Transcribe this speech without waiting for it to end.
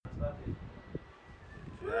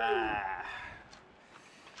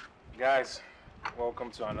Guys, welcome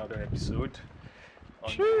to another episode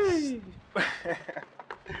on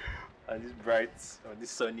this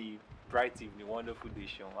sunny, bright evening, wonderful day,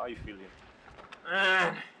 Sean. How are you feeling?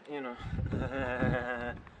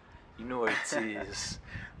 You know what it is.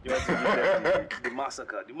 You want to give them the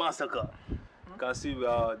massacre. You can see we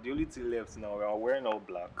are the only thing left now. We are wearing all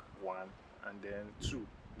black, one, and then two.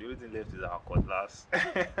 The only thing left is our cutlass.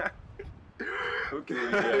 Okay,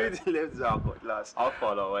 The only thing left is our cutlass. I'll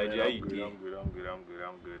follow. Man, How I'm you good. doing? I'm good.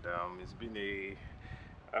 It's been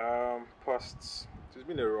it's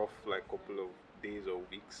been a rough couple of days or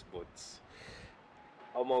weeks, but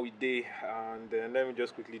I'm on with day. And let me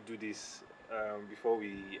just quickly do this before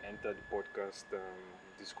we enter the podcast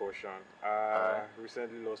discussion. I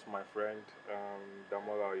recently lost my friend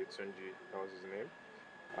Damola Oyetunji. That was his name.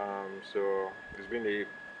 So it's been a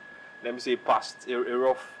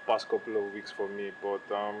rough past couple of weeks for me, but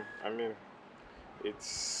I mean,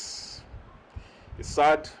 it's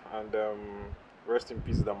sad, and rest in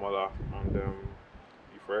peace, Damola, and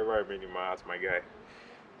you forever remain in my heart, my guy.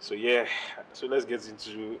 So yeah, so let's get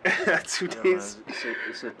into today's. Yeah,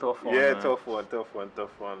 it's a tough one. Yeah, man. tough one.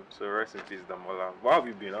 So rest in peace, Damola. How have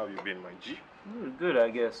you been, my G? Good, I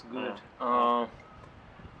guess. Good.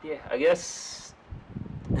 Yeah, I guess.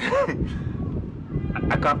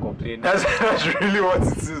 I can't complain. That's really what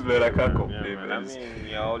it is, man. I can't complain, man. man. I mean,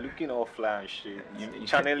 you're looking all fly and shit. You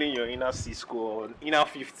channeling your inner Cisco, or inner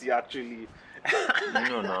 50 actually. You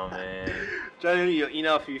know now, man. Channeling your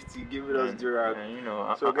inner 50, giving us Durag. Man, you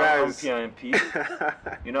know, So I'm guys, PNP.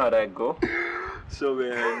 You know how that go. so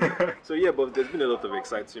man, so yeah, but there's been a lot of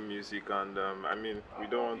exciting music, and I mean, we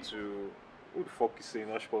don't want to. Who the fuck is saying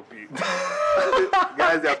Hush Puppy?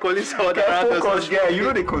 Guys, they're calling someone around us. Yeah, you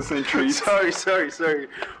know they concentrate. sorry.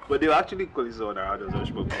 But they were actually calling someone around us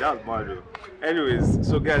Hush Puppy. That's mad though. Anyways,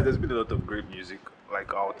 so guys, there's been a lot of great music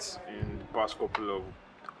out in the past couple of.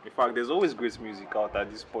 In fact, there's always great music out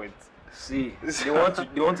at this point. See, they want to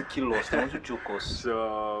kill us. They want to choke us.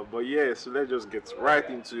 So, but yeah, so let's just get right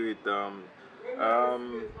into it. So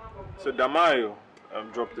Damayo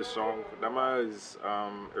dropped the song. Damayo is a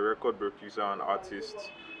record producer and artist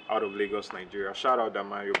out of Lagos, Nigeria. Shout out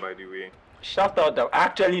Damayo, by the way. Shout out Damayo. I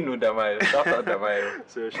actually know Damayo. Shout out Damayo.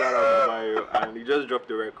 So shout out Damayo, and he just dropped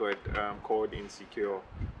a record called Insecure.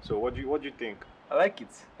 So what do you think? I like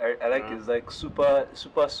it. I like it. It's like super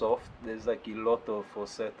soft. There's like a lot of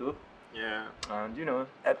falsetto. Yeah. And you know,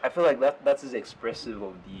 I feel like that is expressive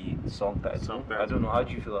of the song title. I don't know, how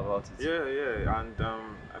do you feel about it? Yeah, and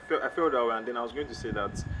I felt that way, and then I was going to say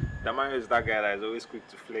that Damayo is that guy that is always quick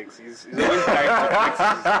to flex. He's always dying to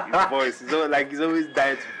flex his voice. He's always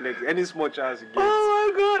dying to flex any small chance he gets.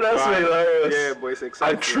 Oh my god, that's hilarious. Yeah, but it's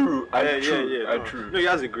exciting. True. No, he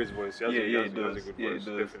has a great voice. He has a good does. voice.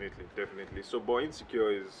 Definitely. So, but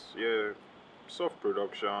Insecure is soft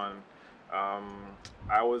production.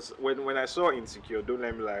 I was when I saw Insecure, don't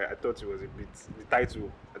let me lie, I thought it was a bit the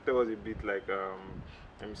title. I thought it was a bit like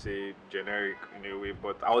let me say generic in a way,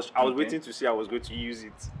 but I was waiting to see I was going to use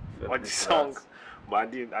it on the song, but I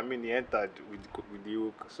didn't. I mean, he entered with the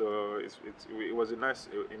hook, so it was a nice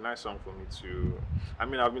song for me to. I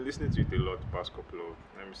mean, I've been listening to it a lot the past couple of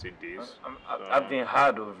days. I've been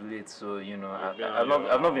hard of late, so you know, I've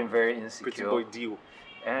not been very insecure. Pretty Boy Deal.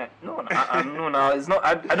 No, it's not.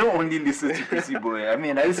 I don't only listen to Pretty Boy. I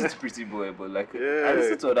mean, I listen to Pretty Boy, but I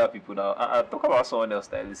listen to other people now. I talk about someone else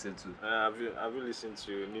that I listen to. Have you listened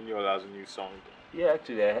to Ninola's new song? Yeah,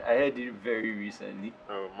 actually, I heard it very recently.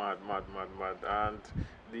 Oh, mad! And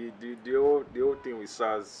the whole thing with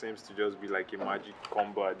SARS seems to just be like a magic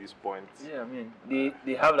combo at this point. Yeah, I mean,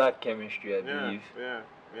 they have that chemistry, I believe.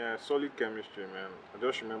 Yeah, solid chemistry, man. I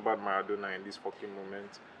just remembered Maradona in this fucking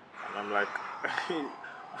moment, and I'm like.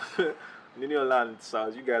 Niniola and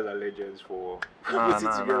SARS, you guys are legends for putting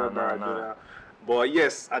together Maradona. But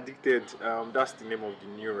yes, Addicted, that's the name of the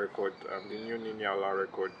new record, the new Niniola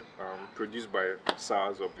record, produced by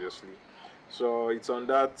SARS, obviously. So it's on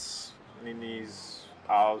that Nini's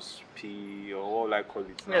House P, or what will I call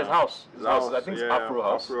it now? Yeah, it's House. I think it's Afro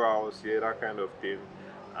House. Afro House, yeah, that kind of thing.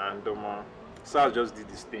 And SARS just did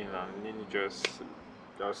this thing, and Nini just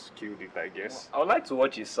killed it, I guess. I would like to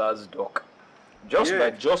watch a SARS doc. Just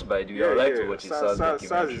by the way, I would like to watch his SARS documentary.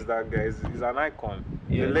 SARS is that guy. He's an icon.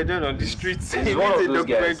 Yeah. A legend on the streets. He's one of those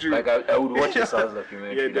guys. Like I would watch a SARS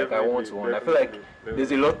documentary. Like I want one. I feel like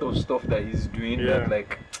there's a lot of stuff that he's doing that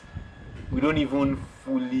like we don't even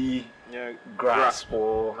fully grasp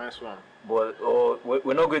or. Nice one. but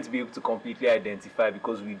we're not going to be able to completely identify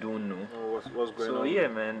because we don't know. What's going on? So yeah,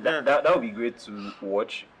 man, that would be great to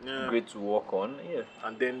watch, great to work on. Yeah,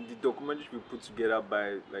 and then the documentary should be put together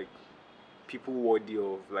by like people worthy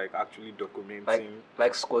of like actually documenting,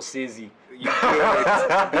 like Scorsese. You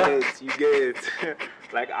get it.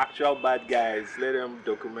 Like actual bad guys. Let them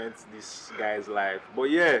document this guy's life. But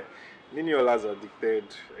yeah, Niniolas Addicted,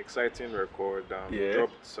 exciting record.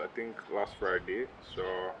 Dropped I think last Friday. So,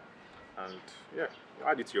 and yeah,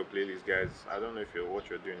 add it to your playlist, guys. I don't know what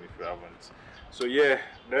you're doing if you haven't. So yeah,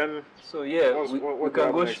 then. So yeah, we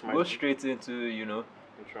can go straight into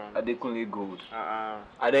Adekunle Gold.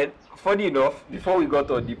 And then, funny enough, before we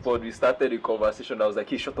got on the pod, we started the conversation. I was like,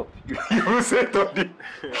 "Hey, shut up! You said something.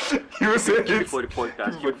 You said it for the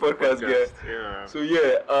podcast. For the podcast, guys." Yeah. So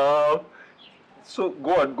yeah, so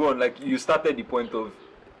go on. Like you started the point of,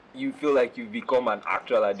 you feel like you've become an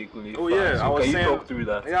actual Adekunle fan. Oh yeah, so can you talk through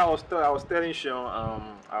that? Yeah, I was telling Sean.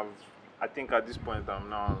 I think at this point I'm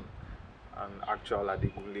now an actual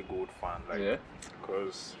Adekunle Gold fan. Like,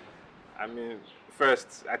 because I mean.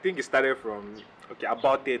 First, I think it started from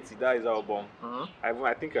About 30. That is our album.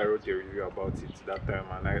 I think I wrote a review about it that time,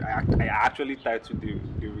 and I actually titled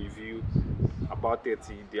the review About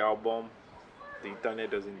 30, the album the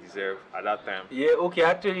internet doesn't deserve at that time. Yeah, okay,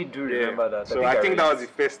 I actually do remember that. So I think that was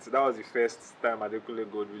the first time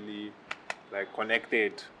Adekunle Gold really like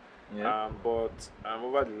connected. Yeah. But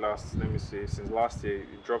over the last, since last year,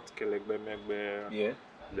 it dropped Kelegbe Megbe. Yeah.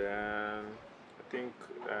 Then I think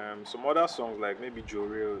some other songs like maybe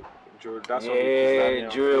Jorel. That song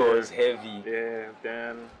Jorel was heavy. Yeah,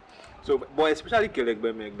 then but especially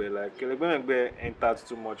Kelegbe Megbe, like Kelegbe Megbe entered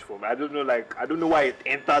too much for me. I don't know why it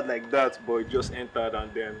entered like that, but it just entered,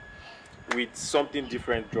 and then with something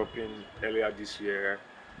different dropping earlier this year,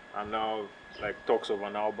 and now like talks of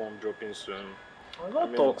an album dropping soon.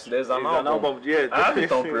 Talks. There's an album. Yeah, I have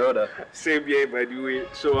it on pre-order. Same year, by the way.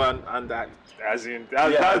 So and that, as in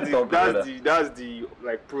that's the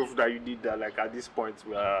like proof that you did that. Like at this point,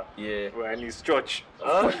 we're in his church.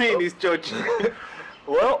 In his church.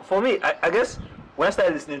 Well, for me, I guess when I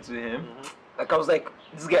started listening to him, like I was like,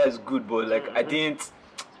 this guy is good, but like I didn't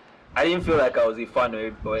feel like I was a fan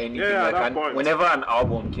or anything. Yeah, whenever an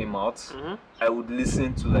album came out, I would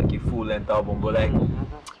listen to like a full-length album. But like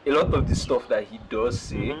a lot of the stuff that he does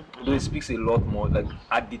say, though he speaks a lot more. Like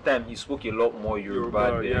at the time, he spoke a lot more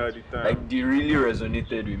Yoruba. At the time. Like they really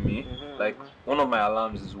resonated with me. Like one of my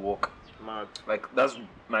alarms is Walk. Mad. Like that's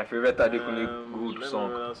my favorite Adekunle Gold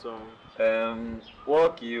song.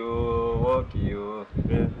 Walk you.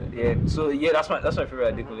 Yeah. So yeah, that's my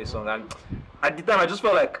favorite Adekunle song. And at the time, I just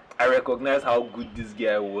felt like I recognized how good this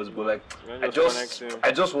guy was, but like I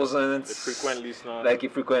just wasn't a frequent listener. Like a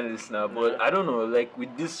frequent listener. But I don't know, like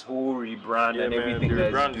with this whole rebrand and everything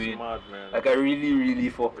that he's doing, mad, man. like I really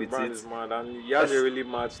fuck with it. Is mad, and he has a really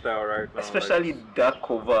mad style right now. Especially that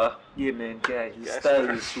cover. Yeah, man, his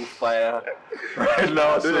style is so fire right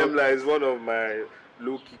now. It's one of my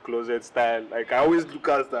low-key closet style. Like I always look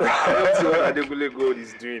at that. I don't see what Adekunle Gold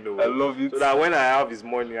is doing. I love it. So that when I have his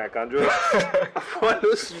money, I can just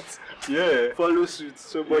follow suit. Yeah. Follow suit.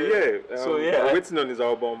 So, but I'm waiting on his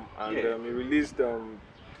album, and he released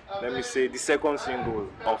let me say the second single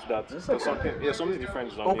of that. Something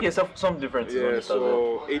different. Okay, some different. Yeah.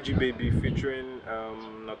 So AG Baby featuring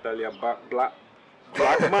Natalia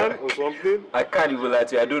Blackman or something. I can't even lie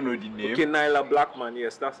to you, I don't know the name. Okay, Nyla Blackman,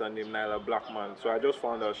 yes, that's her name, Nyla Blackman. So I just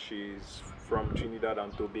found out she's from Trinidad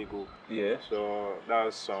and Tobago. Yeah. So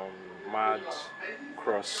that's some mad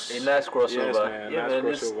cross. A nice crossover. Yes, man,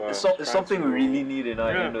 nice crossover. It's something we really need in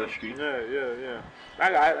our industry. Yeah.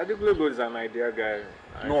 I think Global is an idea guy.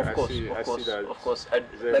 Of course. I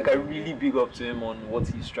really big up to him on what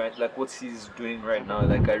he's doing right now.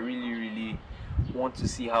 Like I really want to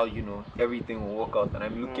see how everything will work out, and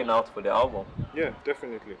I'm looking out for the album. Yeah,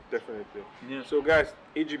 definitely. Yeah. So guys,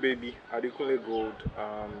 AG Baby, Adekunle Gold,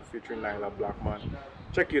 featuring Nyla Blackman.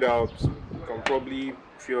 Check it out. You can probably,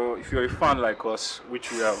 if you're a fan like us,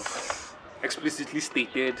 which we have explicitly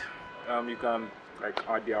stated, you can like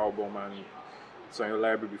add the album and it's on your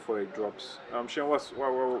library before it drops. Shane, what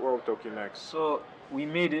we're talking next? So we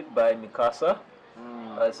made it by Mikasa,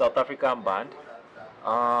 a South African band.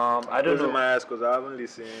 I don't know. My ass because I haven't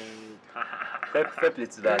listened. Fair play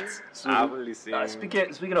to that. So, I haven't listened.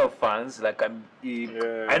 Speaking of fans, like I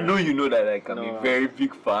know you know that like I'm a very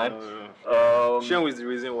big fan. Shane was the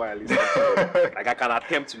reason why I listen to it. Like I can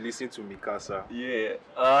attempt to listen to Mikasa. Yeah.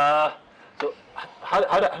 So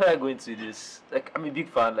how do I go into this? Like I'm a big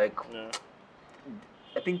fan. Like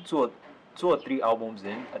I think two or three albums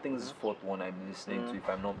in. I think this is the fourth one I'm listening to, if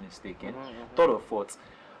I'm not mistaken. Third or fourth.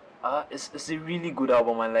 It's a really good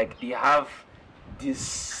album, and like they have this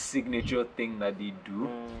signature thing that they do.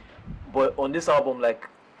 But on this album, like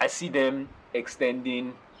I see them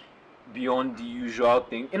extending beyond the usual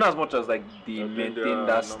thing, in as much as like they maintain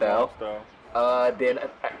that style. Then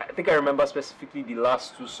I think I remember specifically the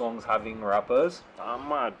last 2 songs having rappers. I'm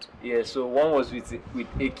mad. Yeah, so one was with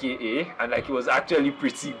AKA, and like it was actually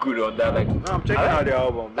pretty good on that. Like, no, I'm checking out the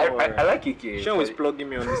album. I like AKA. Sean was plugging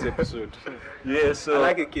me on this episode. Yeah, so I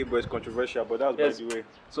like AKA, but it's controversial. But that's by the way.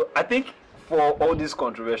 So I think for all these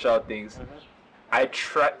controversial things, I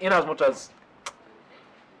try in as much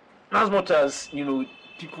as you know.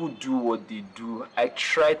 People do what they do. I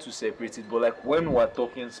try to separate it, but like when we're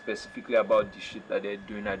talking specifically about the shit that they're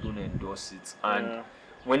doing, I don't endorse it. And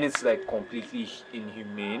when it's like completely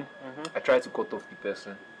inhumane, I try to cut off the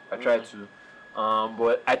person. I try to,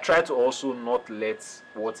 but I try to also not let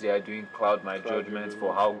what they are doing cloud my judgment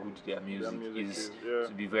for how good their music is.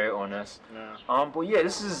 To be very honest. But yeah,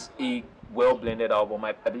 this is a well blended album.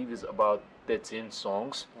 I believe it's about 13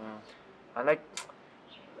 songs, and like.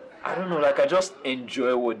 I don't know, like I just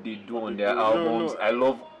enjoy what they do on their albums. I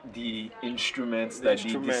love the instruments that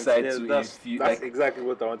they decide to infuse. That's like, exactly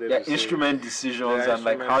what I wanted to say. Instrument decisions and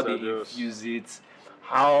like how they infuse it.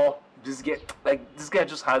 How this guy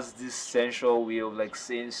just has this sensual way of like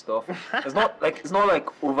saying stuff. It's not like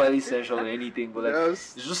overly sensual or anything, but like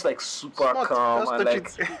it's just like super calm and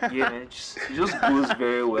like yeah, man, it just goes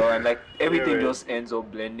very well, and like everything just ends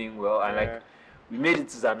up blending well, and like. We made it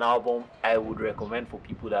as an album I would recommend for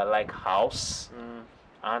people that like house,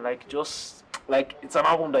 and like just like it's an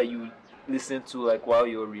album that you listen to like while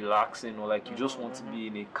you're relaxing, or like you just want to be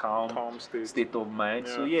in a calm state of mind.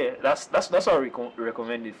 So yeah, that's what I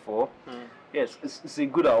recommend it for. Yes, it's a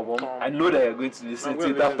good album. I know that you're going to listen to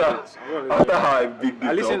it after how I bigged it up.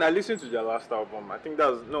 I listened to their last album. I think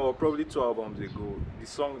that was probably 2 albums ago. The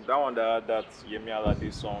song, that one that had that Yemi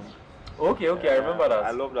Alade song. Okay, I remember that.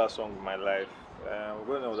 I love that song in my life.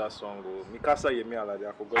 What was that song? Mikasa Yemi Alade.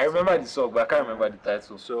 I forgot. I remember the song, but I can't remember the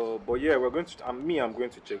title. So, but yeah, we're going to. I'm going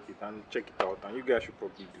to check it out, and you guys should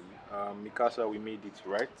probably do. Mikasa, we made it,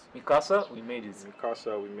 right? Mikasa, we made it.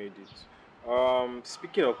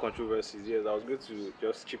 Speaking of controversies, yes, I was going to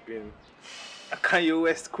just chip in. Kanye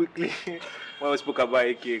West quickly. When we spoke about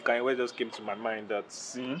AK, Kanye West just came to my mind that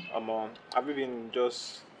have you been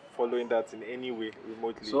just following that in any way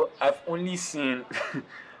remotely? So I've only seen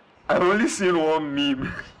one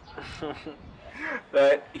meme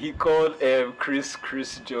that he called Chris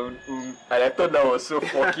Jong Un, and I thought that was so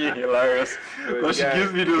fucking hilarious. Because she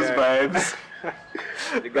gives me those vibes.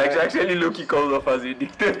 Like she actually Loki comes off as a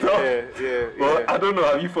dictator. Yeah. But I don't know.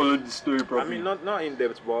 Have you followed the story properly? I mean, not in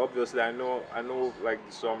depth, but obviously I know like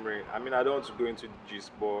the summary. I mean, I don't want to go into the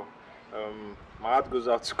gist, but my heart goes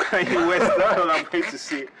out to Kanye West. That's what I'm going to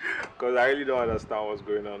say, because I really don't understand what's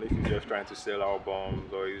going on. If he's just trying to sell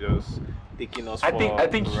albums, or he's just taking us. I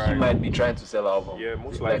think he might be trying to sell albums. Yeah,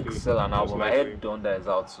 most likely. Like sell an album. I heard Donda is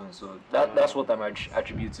out soon, so that's what I'm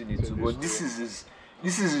attributing it to. But this is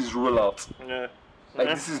his rollout. Yeah. Like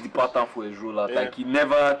this is the pattern for his rollout. Yeah. Like he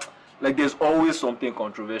never. Like there's always something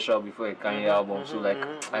controversial before a Kanye album. So like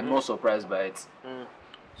I'm not surprised by it.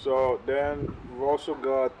 So then we've also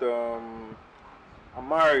got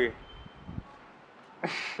Amari.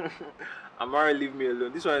 Amari, Leave Me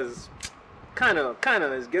Alone. This one is kind of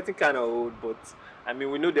it's getting kind of old, but I mean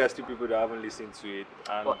we know there are still people that haven't listened to it,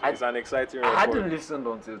 and it's an exciting record. I hadn't listened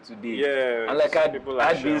until today. Yeah, and like I'd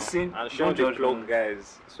been seeing and Sean the Plug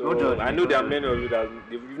guys. So I know there are many of you that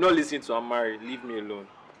you've not listened to Amari, Leave Me Alone.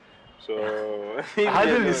 So I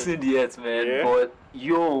hadn't listened yet, man. But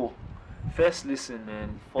yo. First listen,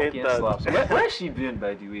 man, fucking slaps. Where's she been,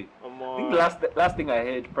 by the way? I think the last thing I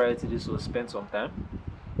heard prior to this was Spend Some Time.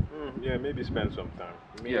 Yeah, maybe Spend Some Time.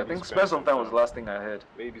 I think Spend Some Time was the last thing I heard.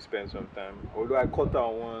 Maybe Spend Some Time. Although I caught her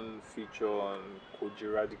one feature on Koji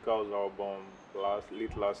Radical's album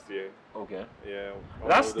late last year. Okay. Yeah.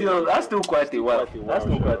 That's still quite a while. That's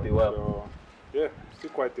still quite a while. So, yeah,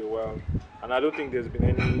 still quite a while. And I don't think there's been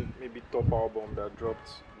any maybe top album that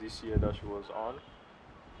dropped this year that she was on.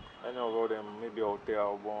 I know about them, maybe Alter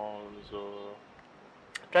albums or.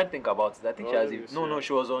 I'm trying to think about it. I think she has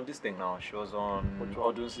she was on this thing now. She was on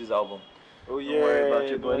Odunsi's album. Oh yeah, don't worry about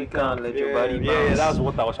your body count, let your body bounce. Yeah, that's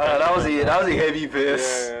what I was trying to that was a heavy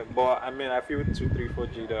verse. Yeah, but I mean I feel 234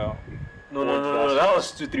 Jada. No, that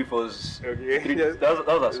was 234's. Okay. That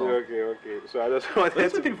was a song. Okay. So I just wanted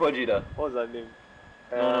 234 Jada. What's her name?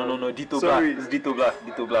 No, Ditto Black. It's Ditto Black. Is it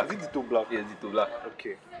Ditto Black? Yeah, Ditto Black.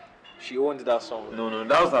 Okay. She owned that song. No,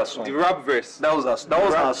 that was her song. The rap verse. That was her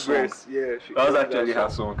song. Verse. Yeah, that was actually her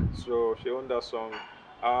song. So she owned that song.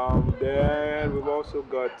 Then we've also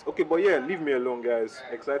got okay, but yeah, Leave Me Alone, guys.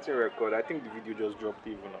 Exciting record. I think the video just dropped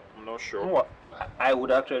even. I'm not sure. You know what? I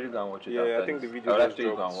would actually go and watch it. Yeah, I think the video I would just actually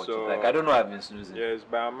go dropped. and watch So it. Like I don't know, I've been snoozing. yeah, it's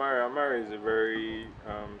by Amari. Amari is a very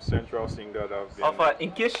central singer that I've been. Alpha,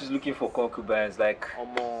 in case she's looking for concubines, like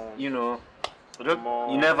you know, you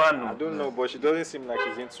never know. I don't know, but she doesn't seem like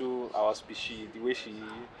she's into our species. The way she.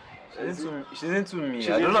 She's into me.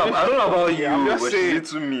 She's I don't know about you, I'm just but saying,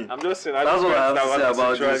 she's into me. I'm just saying. I That's don't what I have to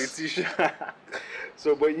say about this.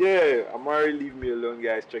 So, but yeah, Amari, Leave Me Alone,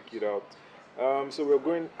 guys. Check it out. So we're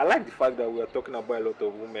going. I like the fact that we are talking about a lot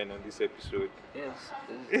of women on this episode. Yes,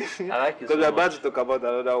 I like it. Because we're about to talk about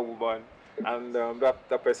another woman, and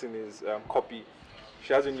that person is Copy.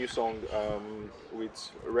 She has a new song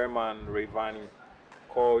with Rema and Rayvani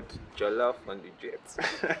called Jollof on the Jets.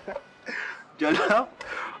 Jollof.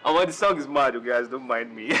 Oh, the song is mad, you guys. Don't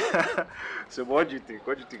mind me. So, what do you think?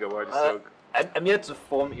 What do you think about the song? I'm yet to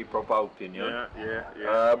form a proper opinion.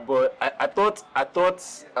 Yeah. But I thought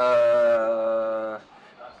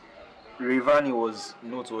Rayvani was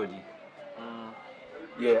noteworthy.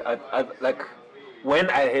 Yeah, I like when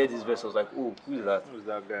I heard his verse, I was like, oh, who's that? Who's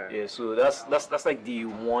that guy? Yeah, so that's like the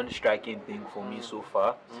one striking thing for me so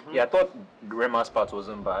far. Yeah, I thought Rema's part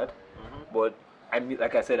wasn't bad, but I mean,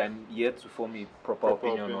 like I said, I'm yet to form a proper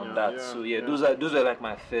opinion on that. Yeah, so yeah, those are like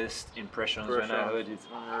my first impressions when I heard it.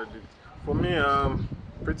 For me,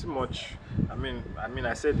 pretty much. I mean,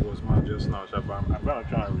 I said it was mad just now, but I'm gonna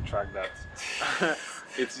try and retract that.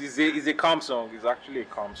 It's a calm song. It's actually a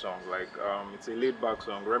calm song. Like it's a laid back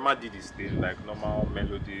song. Rema did his thing, like normal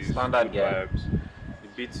melodies, Standard vibes. The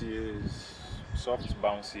beat is soft,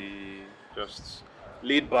 bouncy, just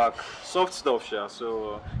laid back, soft stuff. Yeah.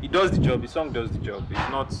 So it does the job. The song does the job. It's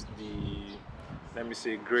not the, let me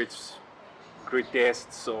say, greatest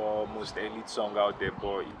or most elite song out there,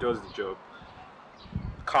 but it does the job.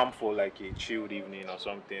 Calm for like a chilled evening or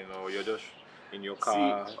something, or you're just in your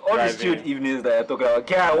car. See, all these chilled evenings that I talk about,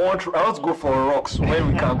 okay, I want to go for rocks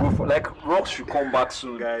when we can go for, like, rocks should come back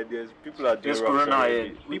soon. Guy, people are doing rocks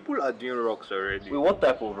already. People are doing rocks already. Wait, what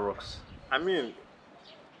type of rocks? I mean,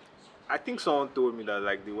 I think someone told me that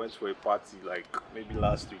like they went for a party like maybe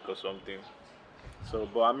last week or something. So,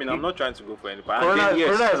 but I mean, I'm not trying to go for any party. Corona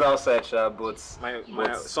is outside, but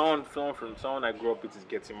someone I grew up with is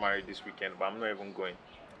getting married this weekend, but I'm not even going.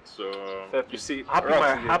 So you see,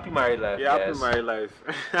 happy married life. Yeah, guys. happy married life.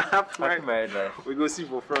 happy married life. We go see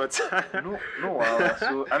for front. no. Wow.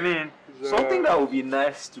 So I mean, something that would be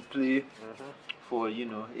nice to play for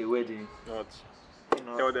a wedding. What?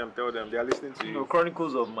 Tell them. They are listening to you.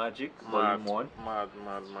 Chronicles of Magic, Volume 1. Mad.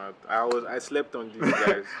 I slept on these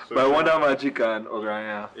guys. So by Wonder Magic and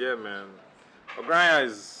Ogranya. Yeah, man. Ogranya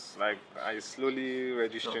is like slowly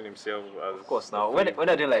registering himself as. Of course, now when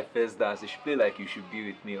I do like first dance, they should play like You Should Be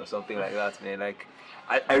With Me or something like that, man. Like,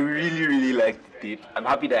 I really like the tape. I'm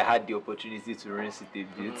happy that I had the opportunity to rinse it a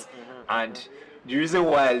bit. And the reason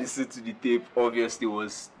why I listened to the tape, obviously,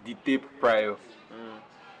 was the tape prior.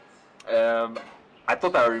 I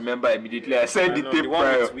thought I remember immediately. I said the tape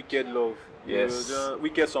prior. Wicked Love. Yes.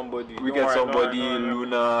 Wicked Somebody.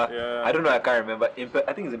 Luna. Yeah. I don't know. I can't remember.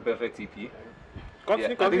 I think it's Imperfect EP.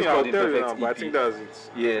 Continue. I'll tell you now, but I think that's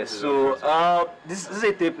it. Yeah. So this is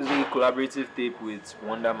a tape. Is a collaborative tape with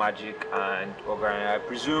Wonder Magic and Ogranya. I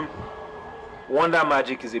presume Wonder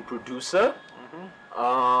Magic is a producer.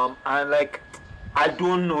 And like I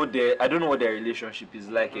don't know what their relationship is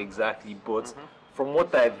like exactly, but from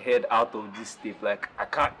what I've heard out of this tape, like I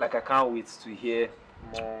can't wait to hear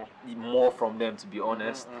more from them, to be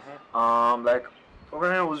honest. Like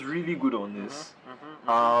Ogranya was really good on this.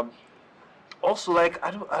 Also, like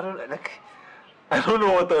I don't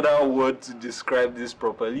know what other word to describe this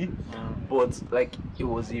properly, but like it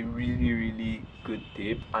was a really good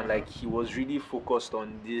tape, and like he was really focused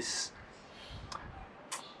on this,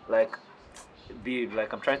 like, babe,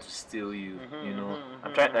 like I'm trying to steal you,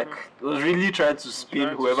 I'm trying, like, I was really trying to spin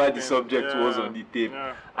whoever the subject was on the tape,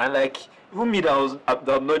 and like even me I'm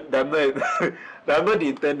not the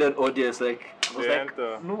intended audience, like. I was like,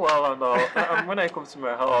 no, when I come to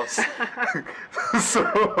my house. So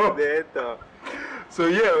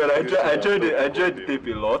yeah, well, I enjoyed the tape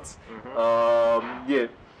a lot. Yeah.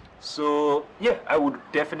 So yeah, I would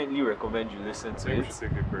definitely recommend you listen to it. We should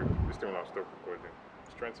take a break. We still not stop recording.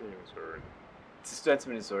 It's 20 minutes already. It's 20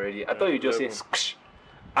 minutes already. I thought you just said sksh.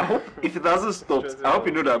 I hope if it doesn't stop, I hope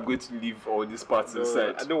you know that I'm going to leave all these parts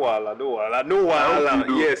inside. No wala.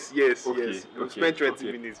 Yes. We'll spend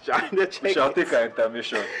 20 minutes. We shall take our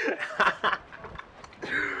intermission.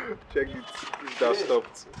 Check it. That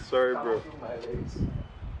stopped. Sorry, bro.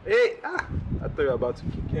 Hey, I thought you were about to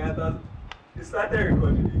kick. Yeah, You started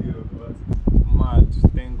recording again, what? Mad,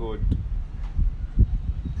 thank God.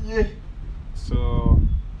 Yeah. So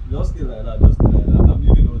Just stay like that, just stay like that. I'm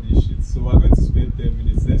leaving all this shit. So we're going to spend 10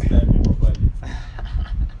 minutes. Let's time it properly.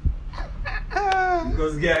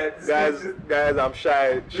 Because guys, I'm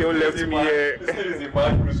shy. She left me here. This thing is a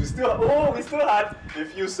mad cruise. We still had a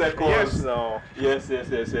few seconds. Yes, no. Yes.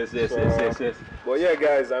 But yeah,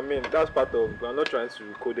 guys, I mean that's part of. I'm not trying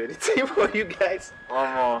to code anything for you guys.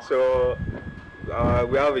 So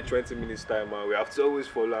we have a 20 minutes timer. We have to always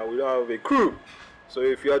follow. We don't have a crew. So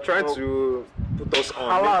if you are trying to put us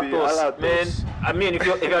on, maybe holla at man. us. I mean, if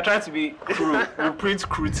you're trying to be crew, we'll print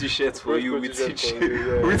crew t-shirts for you with each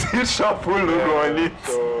shop logo on it.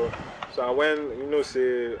 So when you know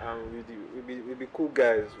say we be cool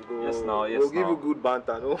guys. We'll give you good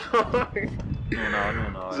banter, no?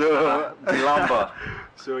 No. So the Lamba.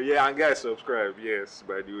 So yeah, and guys, subscribe. Yes,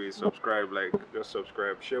 by the way, subscribe. Like, just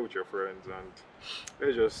subscribe, share with your friends, and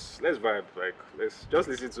let's vibe. Like, let's just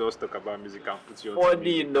listen to us talk about music and put you on.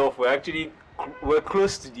 Funny enough, we're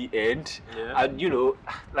close to the end, and you know,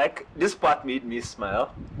 like this part made me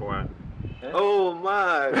smile. Why? Oh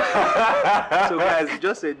man! So guys, you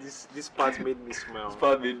just said this part made me smile. This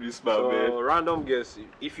part made me smile, man. Random guess.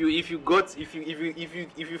 If you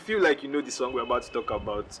feel like you know the song we're about to talk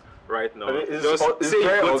about right now, just say you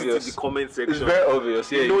got it in the comment section. It's very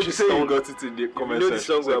obvious. Yeah, you should say you got it in the comment section. You know the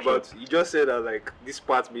song we're about to. You just said that like this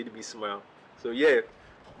part made me smile. So yeah,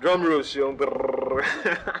 drum roll, Sean.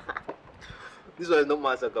 This one is not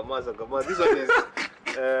Massacre. This one is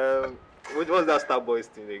what was that Starboy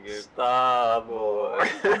thing again? Starboy.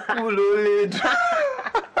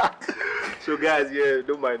 So guys, yeah,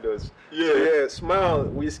 don't mind us. Yeah, so, yeah. Smile,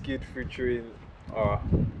 Wizkid featuring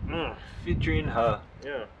featuring her.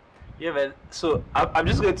 Yeah, man. So I'm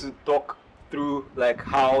just going to talk through like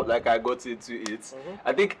how like I got into it.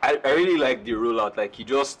 I think I really like the rollout. Like he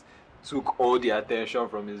just took all the attention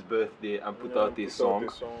from his birthday and put out a song.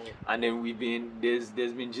 And then there's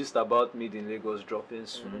been just about Made in Lagos dropping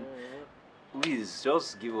soon. Please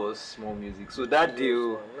just give us more music. So that day,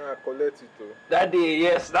 that day,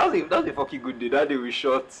 yes, that was a fucking good day. That day we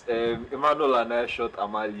shot Emmanuel and I shot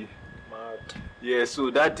Amali. Mad. Yeah,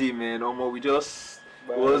 so that day, man, we just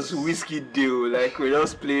was Wizkid deal. Like we're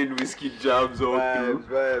just playing Wizkid jams all through.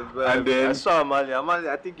 And then I saw Amali,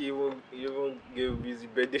 I think he even gave Busy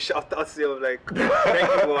birthday shout out self like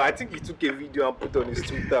thank you. I think he took a video and put on his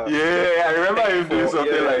Twitter. Yeah, I remember him doing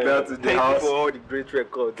something like that in the house. Thank you for all the great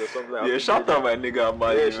records or something like that. Yeah, shout out my nigga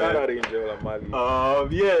Amali. Yeah, shout out Angel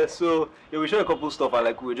Amali. Yeah, so we shot a couple stuff and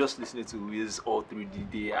like we were just listening to Wiz all through the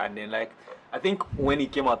day, and then like I think when he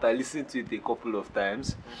came out I listened to it a couple of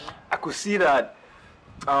times. I could see that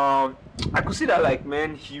like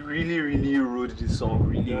man, he really wrote this song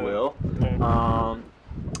really well.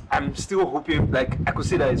 I'm still hoping, like I could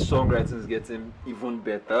see that his songwriting is getting even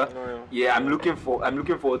better. Yeah, I'm looking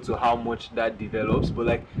forward to how much that develops. But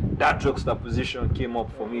like that juxtaposition came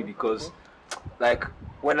up for me because like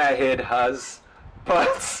when I heard Has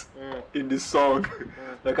parts in the song,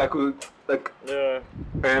 like I could like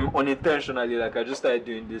unintentionally like I just started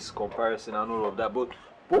doing this comparison and all of that. But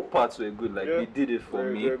both parts were good, like they did it for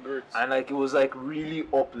me, and like it was like really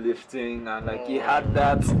uplifting, and like it had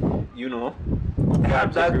that, you know, it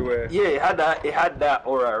had that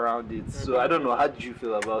aura around it. So I don't know, how did you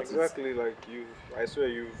feel about it? Exactly, like I swear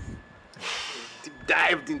you've deep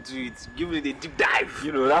dived into it, given it a deep dive.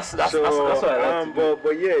 You know, that's what I like to do.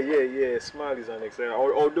 But yeah, Smile is an excellent.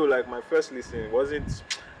 Although like my first listen wasn't.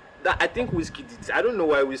 I think Wizkid did. I don't know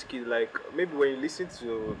why Wizkid, like maybe when you listen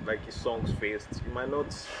to like his songs first, you might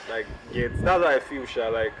not like get. That's how I feel, Sha.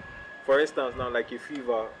 Like for instance, now like a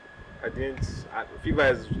Fever, Fever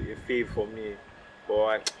is a fave for me.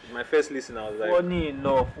 But my first listen, I was like. Funny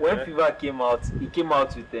enough, when Fever came out, he came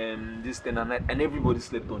out with this thing, and everybody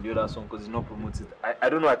slept on the other song because it's not promoted. I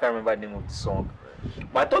don't know. I can't remember the name of the song,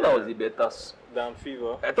 but I thought that was the better than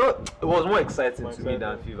Fever. I thought it was more exciting to me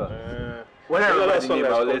than Fever. When I remember the name,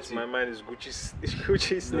 I'll let you. My mind is Gucci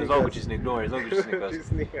Sneakers. No, it's not Gucci Sneakers. Don't worry, it's not Gucci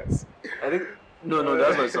Sneakers. I think no,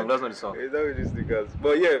 that's not the song. That's not the song. It's not Gucci Sneakers.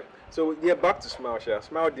 But yeah, so yeah, back to Smile.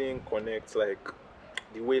 Smile didn't connect like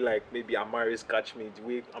the way like maybe Amaris Catch Me, the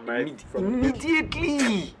way Amaris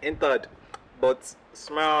immediately entered. But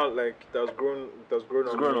Smile, like it has grown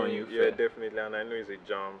on you. Yeah, fair. Definitely, and I know it's a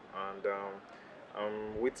jam, and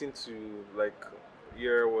I'm waiting to like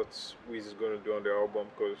hear what Wiz is going to do on the album,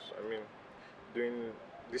 because I mean, doing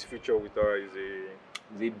this feature with her is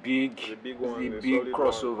a big one, a big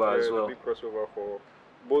crossover as well. Big crossover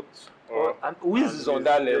both. And Wiz is on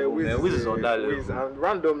that level, man. Wiz is on that Wiz. level. And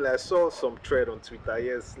randomly, I saw some thread on Twitter.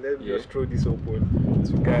 Yes, let me Yeah. just throw this open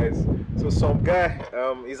to guys. So some guy,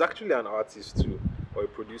 he's actually an artist too, or a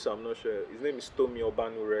producer. I'm not sure. His name is Tomi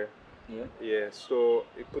Obanure. Yeah. Yeah. So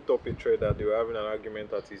he put up a thread that they were having an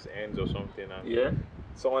argument at his ends or something, and Yeah.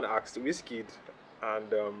 someone asked Wizkid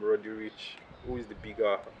and Roddy Ricch, who is the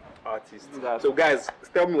bigger artist. That's- So guys,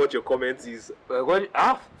 tell me what your comment is. Well,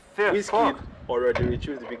 fair Wizkid fuck. or Roddy Ricch,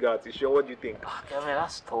 who is the bigger artist? Sean, what do you think? I mean,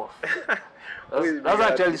 that's tough. Who is the That's bigger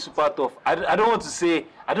actually artist? super tough. I don't want to say,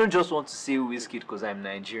 I don't just want to say Wizkid because I'm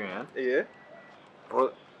Nigerian. Yeah.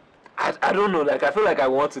 But I don't know. Like, I feel like I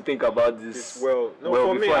want to think about this Well, no,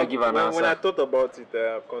 for before me, I give an answer. when I thought about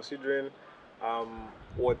it, considering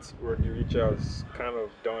what Roddy Ricch has kind of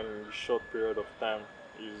done in a short period of time,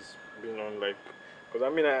 he's been on like, because I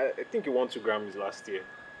mean, I think he won 2 Grammys last year.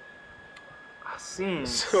 Seen.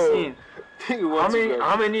 So, I think he won 2 Grammys.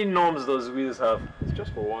 How many norms does Wiz have? It's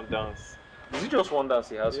just for one dance. Is it just one dance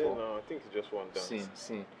he has Yeah, for? no, I think it's just one dance.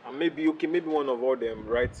 Seen. And maybe one of all them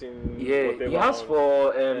writing. Yeah, whatever he has on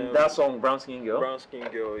for that song Brown Skin Girl. Brown Skin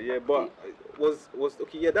Girl. Yeah, but was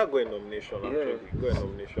okay. Yeah, that got a nomination Yeah. actually. Got a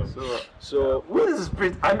nomination. So Wiz is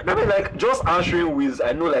pretty. I mean, like just answering Wiz,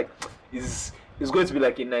 I know like is going to be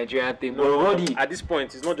like a Nigerian thing, but already at this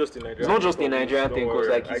point, it's not just a Nigerian. it's not just a Nigerian thing because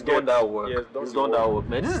like he's done that work. Yes, He's done that work,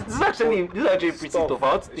 man. This is actually pretty tough.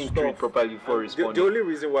 I have to think through it properly before The responding. only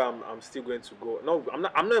reason why I'm still going to go. No, I'm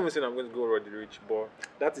not even saying I'm going to go Roddy Ricch, but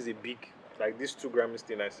that is a big, like this 2 Grammys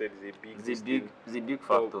thing I said is a big. It's a big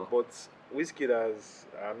factor. But Wizkid has.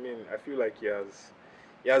 I mean, I feel like he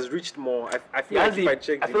has reached more. I feel like if I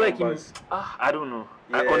check the numbers, I don't know.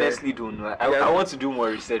 I Yeah. honestly don't know. I Yeah. want to do more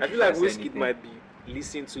research. I feel like before I say Wizkid anything. might be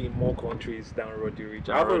listened to in more countries than Roddy Ricch.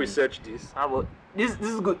 Than I haven't Roddy. researched this. But this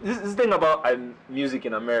is good. This thing about music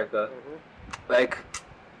in America, like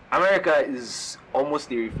America is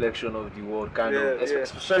almost a reflection of the world, kind of, Yeah, yeah.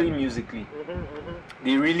 especially musically.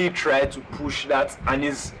 They really try to push that, and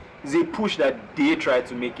it's a push that they try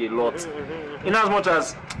to make a lot. In as much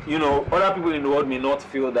as other people in the world may not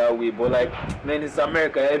feel that way, but like, man, it's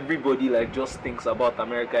America. Everybody like just thinks about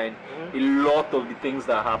America and a lot of the things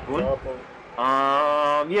that happen.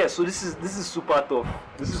 Yeah, so this is super tough.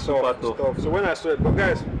 This is super tough. So when I saw it, but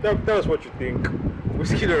guys, tell us what you think.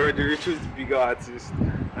 Wizkid already reached the bigger artist,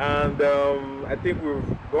 and I think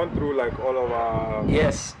we've gone through like all of our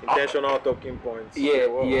intentional talking points. Yeah,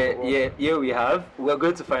 we have. We're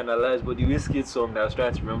going to finalize, but the Wizkid song that I was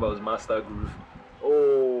trying to remember was Master Groove.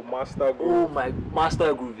 Oh, Master Groove. Oh my,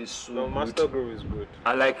 Master Groove is so No, good. Master Groove is good.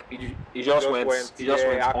 And like it just went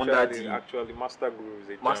under the. Actually, Master Groove is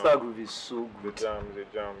a jam. Master Groove is so good. It's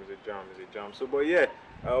a jam. So, but yeah,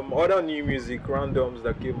 other new music randoms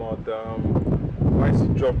that came out. Vice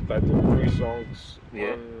dropped, I think, 3 songs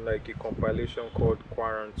on like a compilation called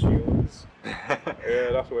Quarantunes.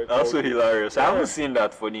 Yeah, that's what. That's so hilarious. I haven't seen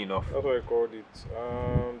that. Funny enough. That's what I called it.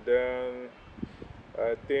 Then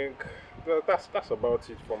I think that's about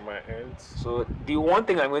it from my end. So the one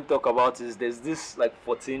thing I'm going to talk about is there's this like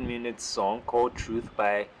 14-minute song called Truth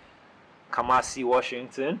by Kamasi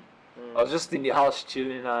Washington. I was just in the house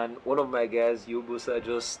chilling and one of my guys, Yobusa,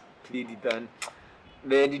 just played it and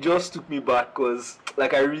man, it just took me back because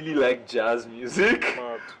like I really like jazz music.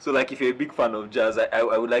 So like if you're a big fan of jazz, I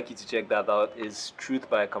would like you to check that out. It's Truth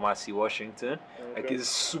by Kamasi Washington. Okay. Like it's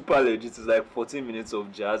super legit. It's like 14 minutes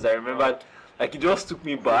of jazz. I remember like it just took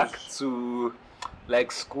me back to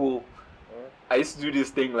like school. I used to do this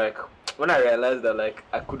thing like when I realized that like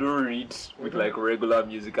I couldn't read with like regular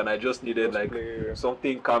music and I just needed like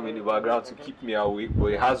something calm in the background to keep me awake, but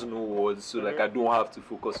it has no words, so like I don't have to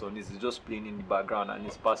focus on this. It's just playing in the background and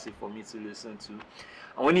it's passive for me to listen to.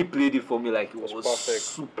 And when he played it for me, like it was perfect.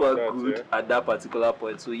 super good at that particular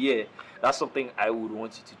point. So yeah, that's something I would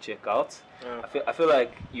want you to check out. I feel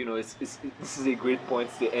like this is a great point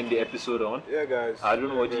to end the episode on. Yeah, guys. I don't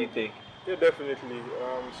know, what do you think? Yeah, definitely.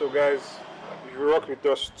 So guys, if you rocked with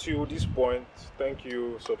us to this point, thank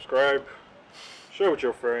you. Subscribe, share with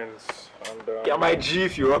your friends, and Yeah, my G,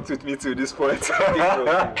 if you rocked with me to this point.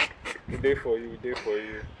 we there for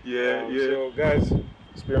you. Yeah. So guys,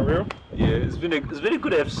 it's been real. Yeah, it's been a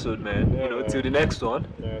good episode, man. Yeah, till the next one.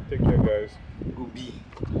 Yeah, take care, guys. Go be.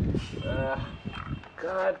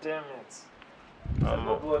 God damn it. I'm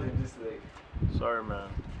not blood in this leg. Sorry, man.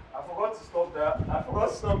 I forgot to stop that. I forgot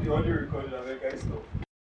to stop the audio recording. I think I stopped.